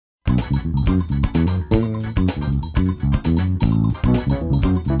I'm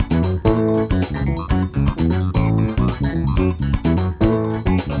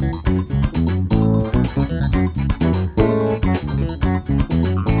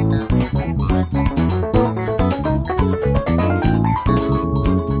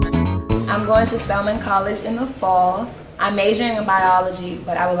going to Spelman College in the fall. I'm majoring in biology,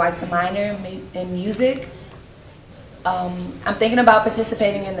 but I would like to minor in music. I'm thinking about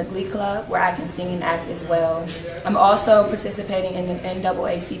participating in the Glee Club where I can sing and act as well. I'm also participating in the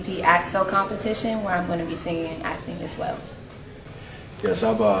NAACP ACTSO competition where I'm going to be singing and acting as well. Yes,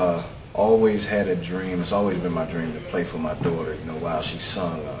 I've always had a dream. It's always been my dream to play for my daughter, you know, while she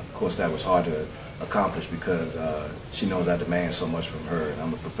sung. Of course, that was hard to accomplish because she knows I demand so much from her, and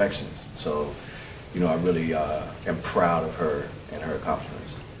I'm a perfectionist. So, you know, I really am proud of her and her accomplishments.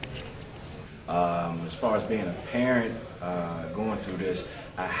 As far as being a parent going through this,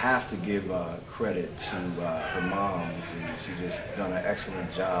 I have to give credit to her mom. She just done an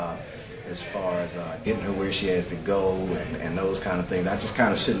excellent job as far as getting her where she has to go and those kind of things. I just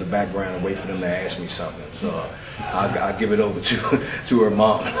kind of sit in the background and wait for them to ask me something. So I'll give it over to her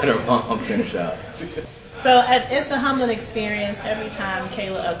mom and let her mom finish out. So it's a humbling experience every time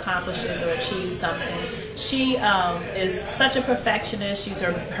Kayla accomplishes or achieves something. She is such a perfectionist. She's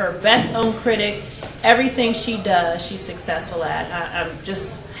her best own critic. Everything she does, she's successful at. I'm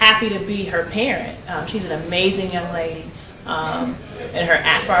just happy to be her parent. She's an amazing young lady. And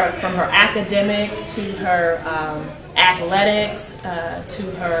from her academics to her athletics to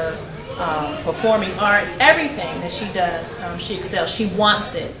her performing arts, everything that she does, she excels. She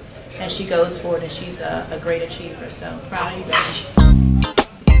wants it. And she goes for it, and she's a great achiever. So proud of you, baby.